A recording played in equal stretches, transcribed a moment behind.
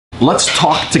Let's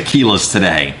talk tequilas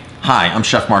today. Hi, I'm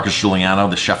Chef Marcus Giuliano,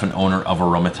 the chef and owner of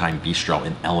Aroma Bistro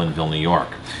in Ellenville, New York.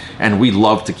 And we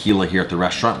love tequila here at the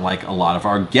restaurant like a lot of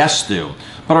our guests do.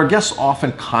 But our guests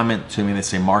often comment to me and they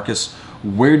say, Marcus,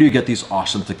 where do you get these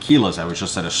awesome tequilas? I was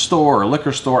just at a store or a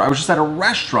liquor store. I was just at a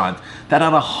restaurant that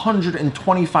had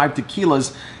 125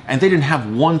 tequilas and they didn't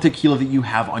have one tequila that you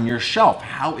have on your shelf.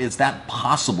 How is that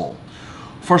possible?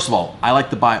 First of all, I like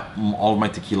to buy all of my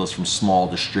tequilas from small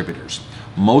distributors.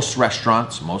 Most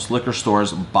restaurants, most liquor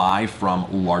stores buy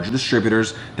from larger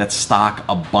distributors that stock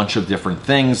a bunch of different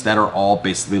things that are all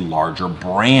basically larger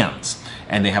brands.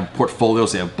 And they have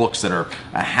portfolios, they have books that are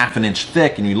a half an inch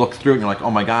thick, and you look through it and you're like, oh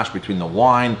my gosh, between the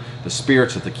wine, the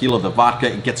spirits, the tequila, the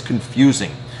vodka, it gets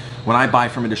confusing. When I buy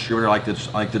from a distributor, I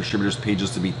like the distributor's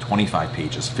pages to be 25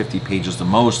 pages, 50 pages the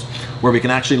most, where we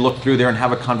can actually look through there and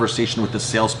have a conversation with the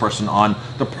salesperson on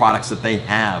the products that they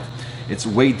have. It's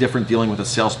way different dealing with a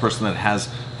salesperson that has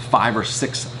 5,000 or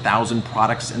 6,000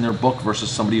 products in their book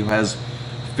versus somebody who has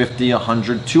 50,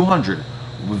 100, 200.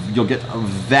 You'll get a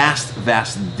vast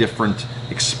different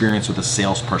experience with a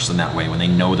salesperson that way when they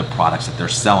know the products that they're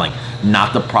selling,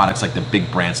 not the products like the big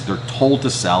brands that they're told to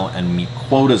sell and meet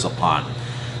quotas upon.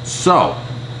 So,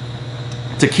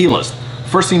 tequilas.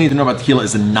 First thing you need to know about tequila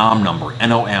is the NOM number,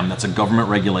 N-O-M. That's a government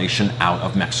regulation out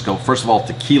of Mexico. First of all,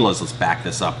 tequilas, let's back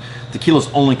this up. Tequilas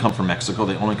only come from Mexico.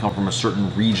 They only come from a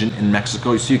certain region in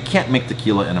Mexico. So you can't make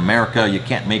tequila in America. You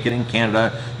can't make it in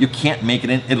Canada. You can't make it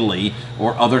in Italy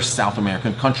or other South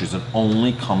American countries. It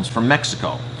only comes from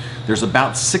Mexico. There's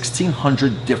about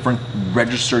 1,600 different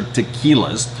registered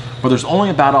tequilas, but there's only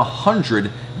about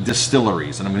 100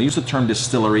 distilleries. And I'm going to use the term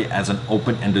distillery as an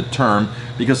open-ended term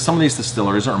because some of these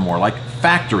distilleries are more like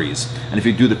factories. And if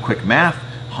you do the quick math,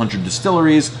 100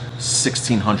 distilleries,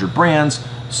 1,600 brands,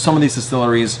 some of these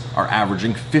distilleries are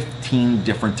averaging 15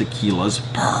 different tequilas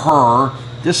per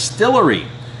distillery.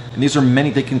 And these are many,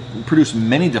 they can produce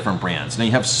many different brands. Now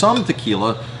you have some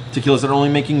tequilas that are only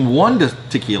making one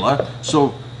tequila,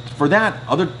 so for that,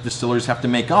 other distilleries have to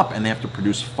make up and they have to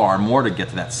produce far more to get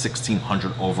to that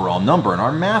 1,600 overall number in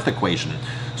our math equation.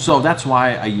 So that's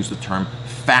why I use the term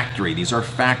factory. These are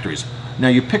factories. Now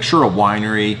you picture a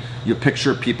winery, you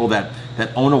picture people that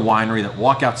own a winery that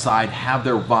walk outside, have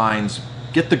their vines,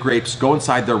 get the grapes, go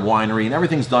inside their winery, and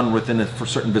everything's done within a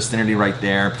certain vicinity right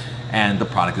there, and the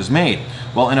product is made.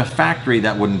 Well, in a factory,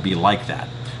 that wouldn't be like that.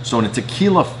 So in a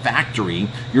tequila factory,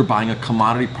 you're buying a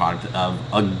commodity product of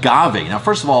agave. Now,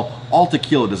 first of all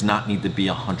tequila does not need to be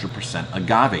 100%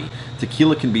 agave.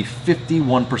 Tequila can be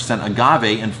 51%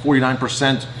 agave and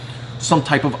 49% some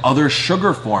type of other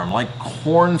sugar form, like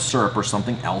corn syrup or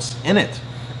something else in it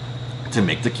to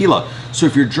make tequila. So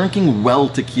if you're drinking well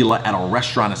tequila at a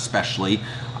restaurant especially,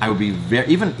 I would be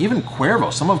even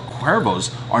Cuervo. Some of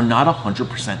Cuervos are not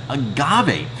 100%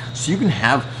 agave. So you can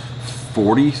have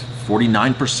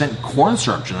 49% corn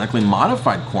syrup, genetically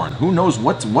modified corn. Who knows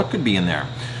what could be in there?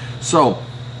 So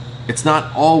it's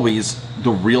not always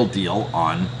the real deal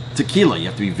on tequila. You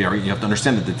have to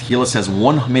understand that the tequila says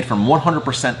made from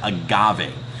 100%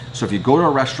 agave. So if you go to a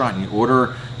restaurant and you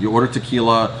order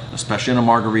tequila, especially in a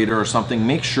margarita or something,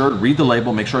 read the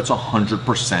label, make sure it's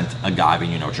 100% agave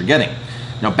and you know what you're getting.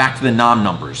 Now back to the NOM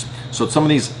numbers. So some of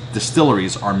these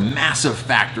distilleries are massive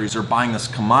factories. They're buying this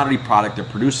commodity product. They're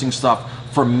producing stuff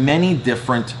for many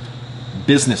different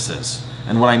businesses.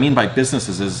 And what I mean by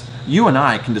businesses is you and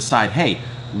I can decide, hey,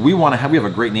 we have a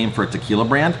great name for a tequila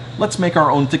brand. Let's make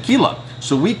our own tequila.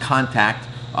 So we contact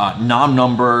NOM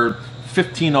number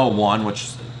 1501,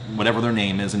 whatever their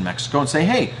name is in Mexico, and say,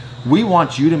 hey, we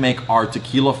want you to make our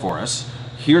tequila for us.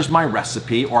 Here's my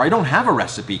recipe, or I don't have a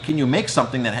recipe. Can you make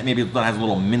something that maybe has a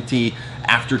little minty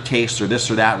aftertaste or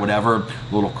this or that, whatever,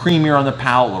 a little creamier on the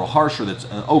palate, a little harsher, that's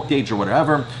an oak age or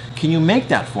whatever. Can you make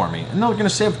that for me? And they're going to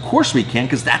say, of course we can,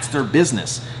 because that's their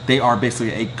business. They are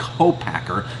basically a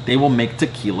co-packer. They will make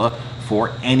tequila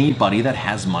for anybody that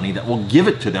has money that will give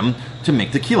it to them to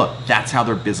make tequila. That's how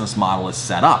their business model is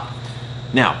set up.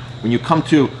 Now, when you come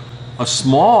to a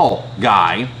small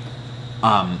guy,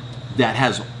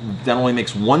 that only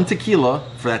makes one tequila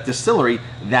for that distillery,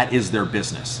 that is their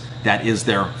business. That is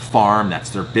their farm,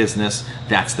 that's their business,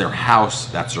 that's their house,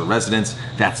 that's their residence,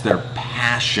 that's their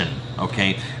passion,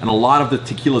 okay? And a lot of the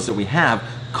tequilas that we have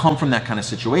come from that kind of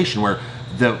situation where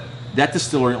that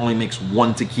distillery only makes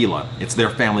one tequila. It's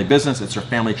their family business, it's their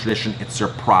family tradition, it's their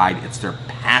pride, it's their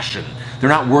passion. They're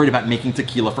not worried about making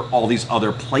tequila for all these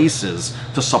other places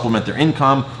to supplement their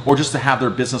income or just to have their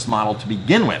business model to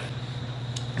begin with.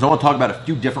 So I want to talk about a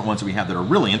few different ones that we have that are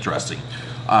really interesting.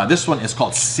 This one is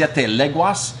called Siete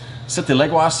Leguas. Siete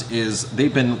Leguas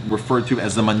they've been referred to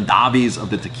as the Mandavis of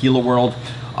the tequila world.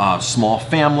 small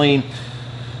family.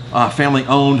 Family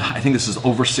owned. I think this is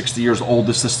over 60 years old,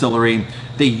 this distillery.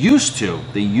 They used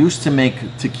to make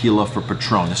tequila for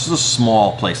Patron. This is a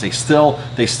small place. They still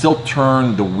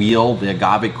turn the wheel, the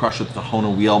agave crusher, the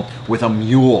Tahona wheel, with a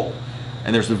mule.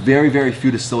 And there's very, very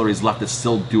few distilleries left that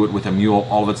still do it with a mule.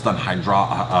 All of it's done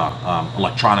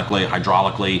electronically,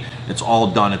 hydraulically. It's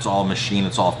all done, it's all machine,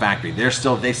 it's all factory. They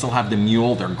still have the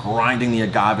mule. They're grinding the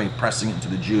agave, pressing it into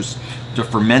the juice to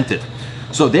ferment it.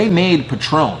 So they made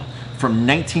Patron from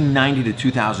 1990 to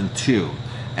 2002,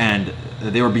 and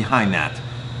they were behind that.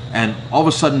 And all of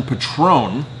a sudden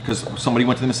Patron, because somebody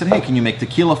went to them and said, hey, can you make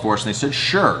tequila for us? And they said,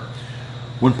 sure.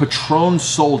 When Patron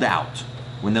sold out,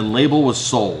 when the label was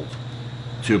sold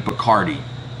to Bacardi,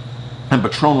 and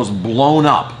Patron was blown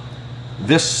up,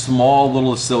 this small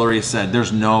little distillery said,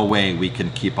 there's no way we can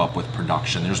keep up with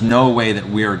production. There's no way that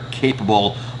we're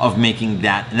capable of making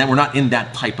that, and that we're not in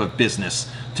that type of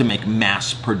business to make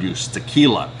mass-produced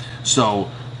tequila. So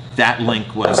that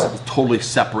link was totally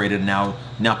separated. Now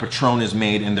Patron is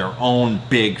made in their own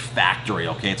big factory.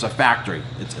 Okay, it's a factory.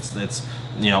 It's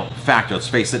you know, factory. Let's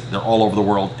face it, they're all over the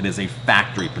world. It is a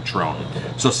factory, Patron.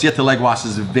 So Siete Leguas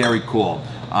is very cool.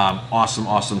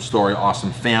 Awesome story.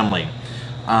 Awesome family.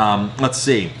 Let's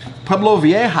see, Pueblo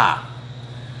Vieja.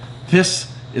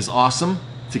 This is awesome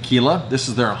tequila. This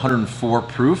is their 104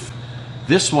 proof.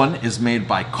 This one is made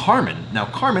by Carmen. Now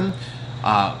Carmen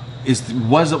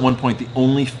was at one point the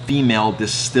only female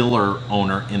distillery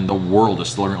owner in the world,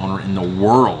 especially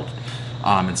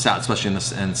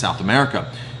in South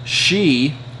America.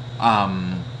 She,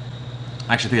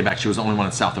 actually take it back, she was the only one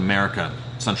in South America,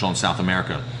 Central and South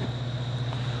America.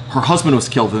 Her husband was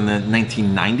killed in the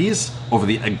 1990s over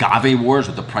the agave wars,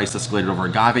 with the price escalated over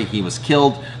agave. He was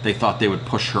killed. They thought they would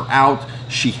push her out.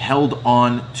 She held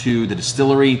on to the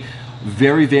distillery.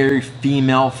 Very, very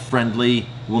female-friendly,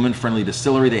 woman-friendly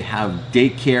distillery. They have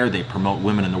daycare. They promote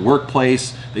women in the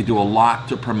workplace. They do a lot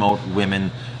to promote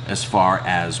women as far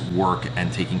as work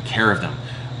and taking care of them.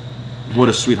 What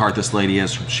a sweetheart this lady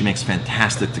is. She makes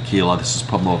fantastic tequila. This is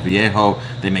Pueblo Viejo.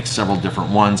 They make several different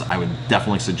ones. I would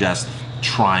definitely suggest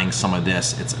trying some of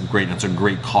this. It's a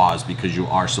great cause, because you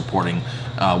are supporting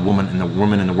women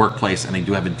in the workplace, and they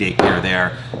do have a daycare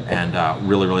there, and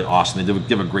really, really awesome. They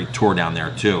give a great tour down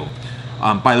there too.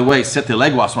 By the way, Siete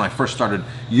Leguas, when I first started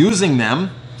using them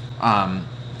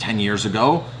 10 years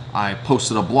ago, I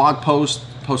posted a blog post,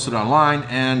 posted it online,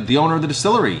 and the owner of the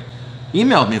distillery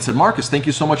emailed me and said, Marcus, thank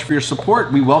you so much for your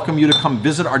support. We welcome you to come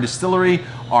visit our distillery,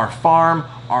 our farm,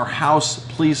 our house.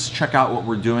 Please check out what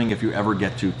we're doing if you ever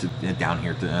get to down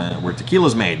here where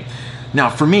tequila's made. Now,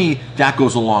 for me, that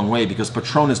goes a long way, because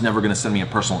Patron is never going to send me a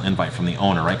personal invite from the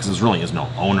owner, right? Because there really is no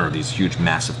owner of these huge,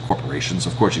 massive corporations.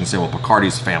 Of course, you can say, well,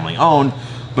 Bacardi's family owned,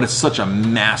 but it's such a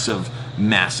massive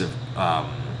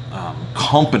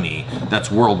company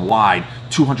that's worldwide.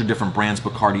 200 different brands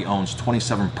Bacardi owns,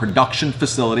 27 production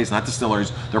facilities, not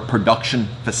distilleries, they're production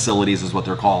facilities is what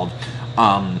they're called.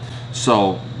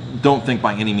 So don't think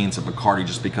by any means of Bacardi,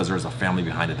 just because there's a family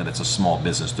behind it, that it's a small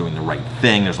business doing the right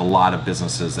thing. There's a lot of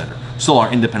businesses that still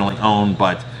are independently owned,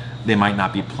 but they might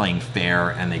not be playing fair,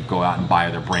 and they go out and buy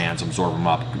their brands, absorb them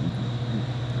up,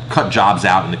 cut jobs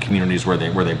out in the communities where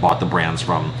they bought the brands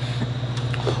from.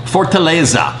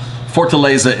 Fortaleza.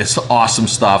 Fortaleza is awesome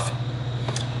stuff.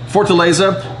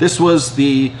 Fortaleza, this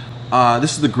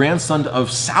is the grandson of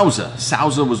Sauza.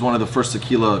 Sauza was one of the first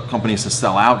tequila companies to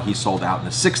sell out. He sold out in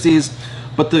the 60s.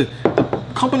 But the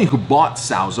company who bought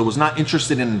Sauza was not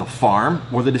interested in the farm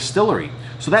or the distillery.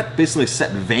 So that basically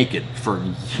sat vacant for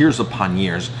years upon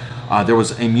years. There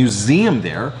was a museum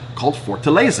there called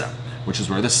Fortaleza, which is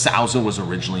where the Sauza was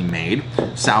originally made.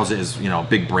 Sauza is, a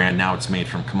big brand now. It's made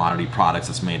from commodity products.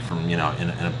 It's made from, in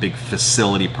a big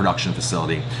facility, production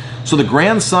facility. So the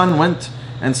grandson went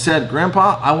and said,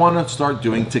 Grandpa, I want to start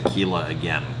doing tequila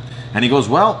again. And he goes,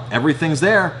 well, everything's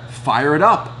there. Fire it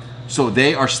up. So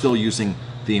they are still using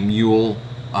the mule,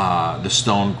 the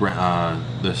stones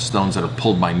that are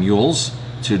pulled by mules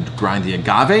to grind the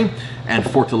agave. And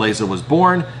Fortaleza was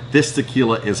born. This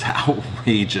tequila is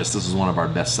outrageous. This is one of our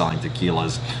best-selling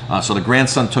tequilas. So the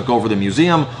grandson took over the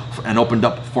museum and opened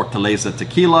up Fortaleza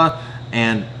Tequila,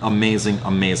 and amazing,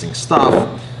 amazing stuff.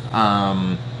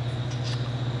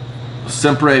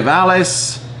 Siempre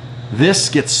Valles. This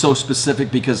gets so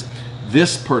specific because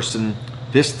this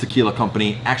tequila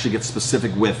company actually gets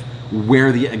specific with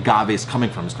where the agave is coming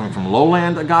from. It's coming from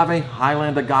lowland agave,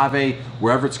 highland agave,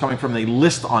 wherever it's coming from. They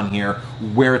list on here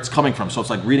where it's coming from. So it's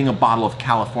like reading a bottle of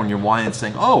California wine and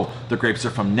saying, oh, the grapes are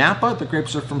from Napa, the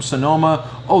grapes are from Sonoma,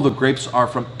 oh, the grapes are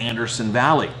from Anderson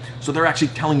Valley. So they're actually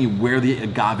telling you where the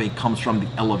agave comes from, the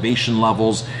elevation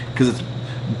levels, because it's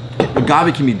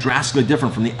agave can be drastically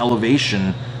different from the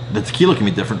elevation. The tequila can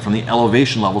be different from the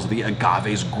elevation levels that the agave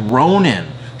is grown in.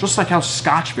 Just like how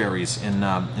Scotch varies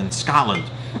in Scotland,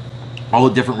 all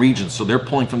the different regions. So they're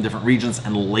pulling from different regions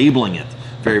and labeling it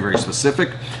very, very specific.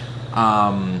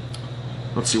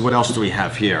 Let's see, what else do we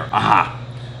have here? Aha,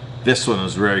 this one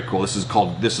is very cool. This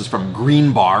is from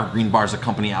Green Bar. Green Bar is a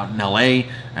company out in LA,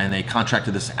 and they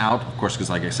contracted this out, of course, because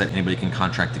like I said, anybody can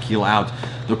contract tequila out.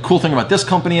 The cool thing about this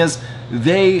company is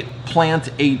they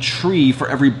plant a tree for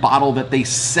every bottle that they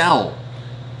sell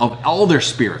of all their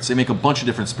spirits. They make a bunch of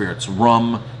different spirits: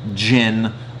 rum,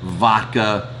 gin,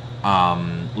 vodka,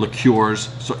 liqueurs.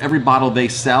 So every bottle they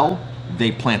sell,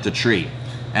 they plant a tree.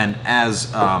 And as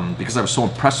because I was so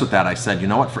impressed with that, I said, you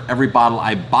know what, for every bottle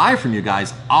I buy from you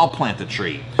guys, I'll plant a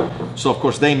tree. So of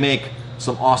course they make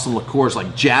some awesome liqueurs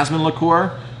like jasmine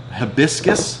liqueur,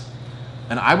 hibiscus,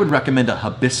 and I would recommend a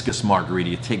hibiscus margarita.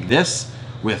 You take this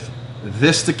with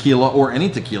this tequila or any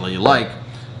tequila you like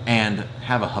and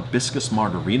have a hibiscus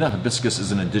margarita. Hibiscus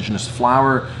is an indigenous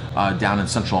flower down in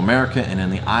Central America and in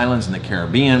the islands in the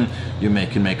Caribbean. You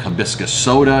can make hibiscus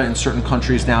soda in certain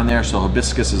countries down there. So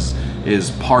hibiscus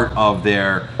is part of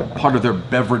their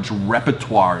beverage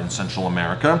repertoire in Central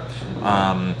America.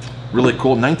 Really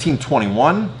cool.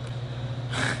 1921.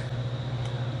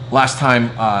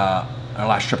 Our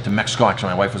last trip to Mexico.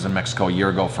 Actually, my wife was in Mexico a year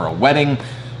ago for a wedding.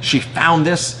 She found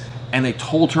this, and they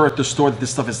told her at the store that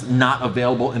this stuff is not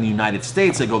available in the United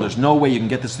States. They go, there's no way you can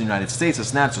get this in the United States.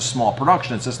 It's not, it's a small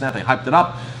production. It's this and that. They hyped it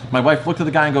up. My wife looked at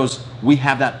the guy and goes, we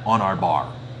have that on our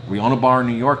bar. We own a bar in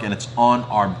New York, and it's on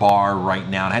our bar right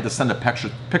now. And I had to send a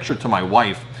picture to my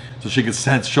wife so she could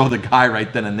show the guy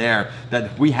right then and there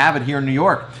that we have it here in New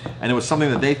York. And it was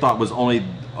something that they thought was only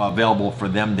available for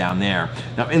them down there.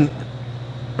 Now,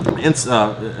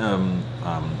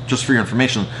 just for your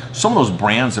information, some of those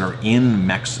brands that are in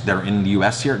the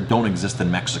U.S. here don't exist in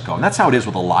Mexico, and that's how it is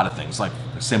with a lot of things. Like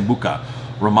Sambuca,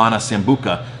 Romana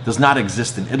Sambuca does not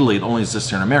exist in Italy; it only exists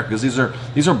here in America because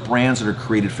these are brands that are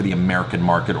created for the American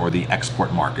market or the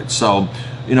export market. So,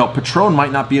 you know, Patron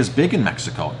might not be as big in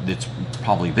Mexico. It's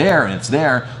probably there and it's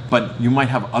there, but you might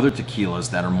have other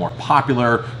tequilas that are more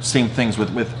popular. Same things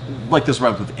with like this,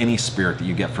 right, with any spirit that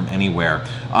you get from anywhere,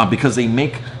 because they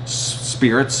make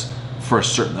spirits for a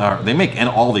certain. They make a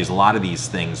lot of these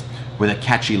things with a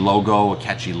catchy logo, a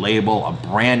catchy label, a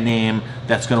brand name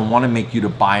that's going to want to make you to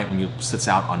buy it when it sits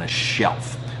out on a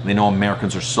shelf. They know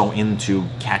Americans are so into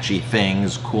catchy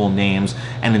things, cool names,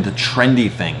 and into trendy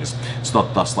things. So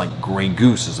thus, like Grey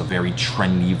Goose is a very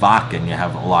trendy vodka, and you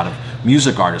have a lot of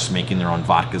music artists making their own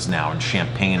vodkas now, and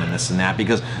champagne and this and that,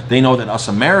 because they know that us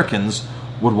Americans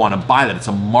would want to buy that. It's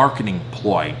a marketing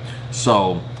ploy.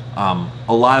 So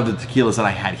a lot of the tequilas that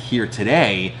I had here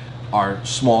today are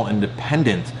small,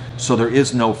 independent. So there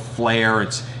is no flair.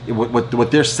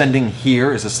 What they're sending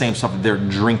here is the same stuff that they're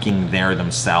drinking there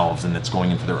themselves, and it's going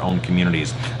into their own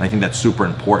communities. And I think that's super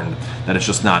important, that it's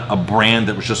just not a brand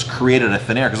that was just created out of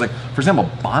thin air. Because, like, for example,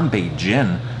 Bombay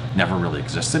Gin never really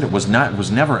existed. It was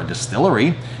never a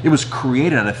distillery. It was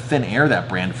created out of thin air, that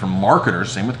brand, from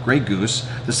marketers, same with Grey Goose,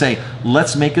 to say,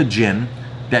 let's make a gin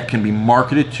that can be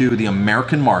marketed to the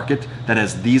American market that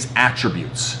has these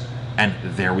attributes. And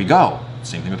there we go.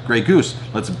 Same thing with Grey Goose.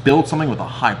 Let's build something with a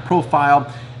high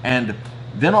profile, and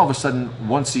then all of a sudden,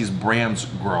 once these brands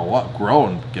grow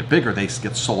and get bigger, they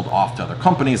get sold off to other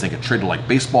companies. They get traded like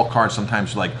baseball cards.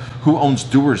 Sometimes, like, who owns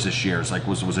Dewar's this year? It's like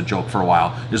was a joke for a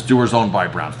while. Is Dewar's owned by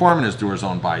Brown-Forman? Is Dewar's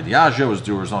owned by Diageo? Is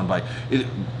Dewar's owned by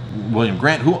William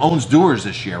Grant? Who owns Dewar's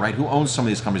this year, right? Who owns some of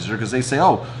these companies? Because they say,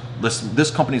 oh, this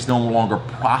company is no longer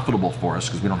profitable for us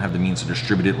because we don't have the means to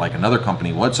distribute it like another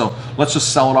company would. So let's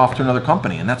just sell it off to another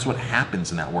company, and that's what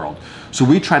happens in that world. So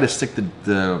we try to stick to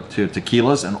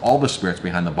tequilas and all the spirits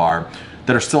behind the bar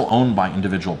that are still owned by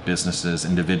individual businesses,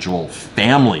 individual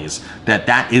families,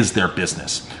 that is their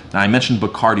business. Now, I mentioned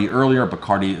Bacardi earlier.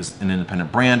 Bacardi is an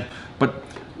independent brand, but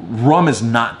rum is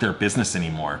not their business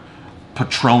anymore.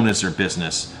 Patron is their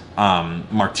business.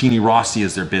 Martini Rossi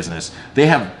is their business. They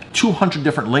have 200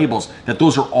 different labels that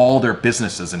those are all their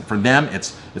businesses, and for them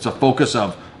it's a focus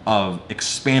of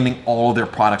expanding all of their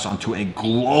products onto a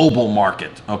global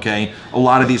market. Okay, a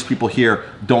lot of these people here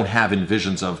don't have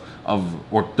envisions of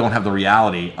or don't have the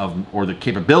reality of or the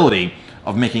capability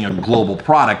of making a global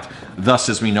product. Thus,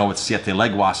 as we know with Siete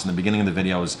Leguas in the beginning of the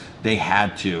videos, they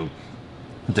had to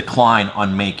decline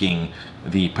on making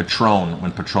the Patron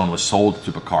when Patron was sold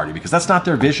to Bacardi, because that's not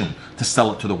their vision to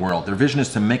sell it to the world. Their vision is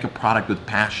to make a product with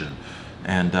passion.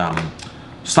 And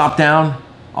stop down,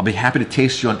 I'll be happy to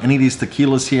taste you on any of these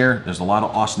tequilas here. There's a lot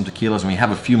of awesome tequilas, and we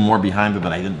have a few more behind it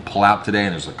that I didn't pull out today,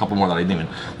 and there's a couple more that I didn't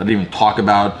even talk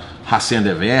about.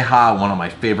 Hacienda Vieja, one of my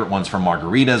favorite ones for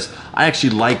margaritas. I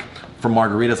actually like, for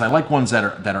margaritas, I like ones that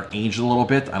are aged a little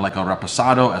bit. I like a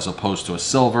reposado as opposed to a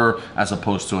silver, as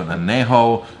opposed to an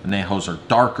añejo. Añejos are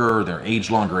darker, they're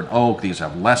aged longer in oak. These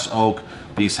have less oak.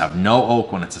 These have no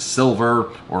oak when it's a silver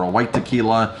or a white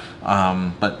tequila.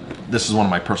 But this is one of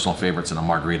my personal favorites in a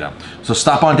margarita. So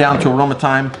stop on down to Aroma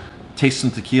Thyme, taste some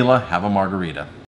tequila, have a margarita.